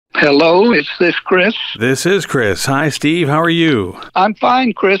Hello, is this Chris? This is Chris. Hi, Steve. How are you? I'm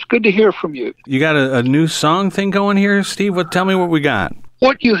fine, Chris. Good to hear from you. You got a new song thing going here, Steve? Tell me what we got.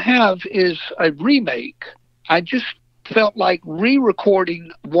 What you have is a remake. I just felt like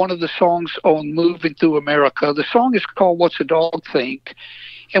re-recording one of the songs on Moving Through America. The song is called What's a Dog Think?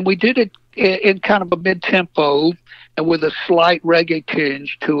 And we did it in kind of a mid-tempo and with a slight reggae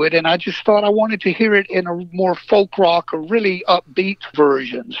tinge to it. And I just thought I wanted to hear it in a more folk rock or really upbeat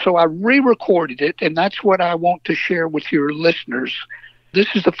version. So I re-recorded it, and that's what I want to share with your listeners. This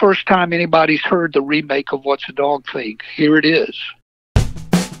is the first time anybody's heard the remake of What's a Dog Think. Here it is.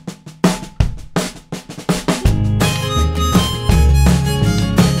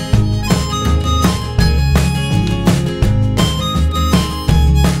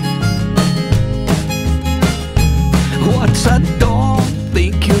 What's a dog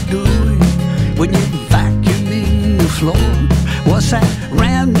think you're doing when you're vacuuming the floor? What's that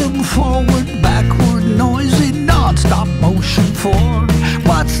random forward, backward, noisy, non-stop motion for?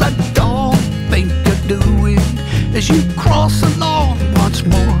 What's a dog think you're doing as you cross the lawn once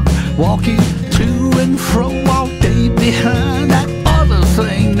more? Walking to and fro all day behind that other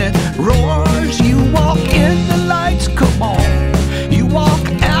thing that roars. You walk in, the lights come on. You walk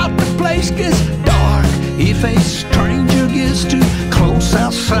out, the place gets dark. If a stranger gets too close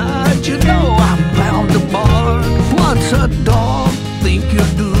outside, you know I'm bound to bark. What's a dog think you're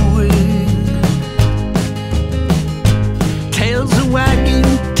doing? Tails are wagging,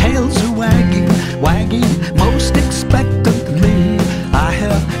 wagging most expectantly. I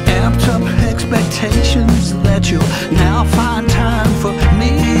have amped up expectations that you'll now find time for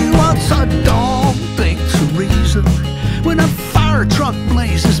me. What's a dog think's a reason when a fire truck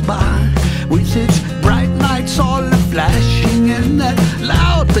blazes by with its bright lights all flashing and that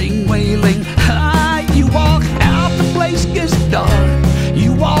loud thing wailing high? You walk out, the place gets dark.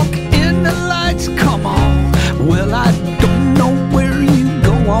 You walk in, the lights come on. Well, I don't know where you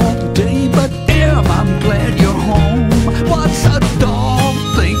go all day, but damn, I'm glad you're home. What's a dog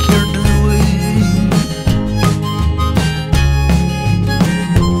think you're doing?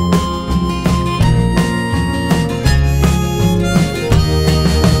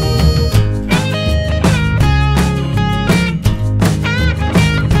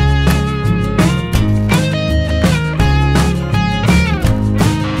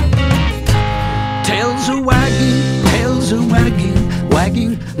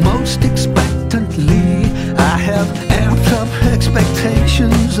 Wagging most expectantly. I have amped up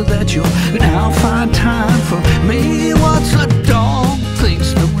expectations that you'll now find time for me. What's a dog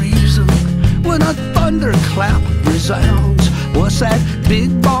think's the reason when a thunderclap resounds? What's that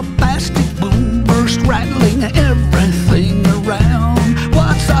big bombastic boom burst rattling everything around?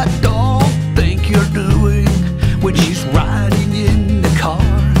 What's a dog think you're doing when she's riding in the car?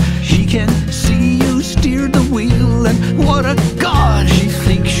 She can see you steer the wheel, and what a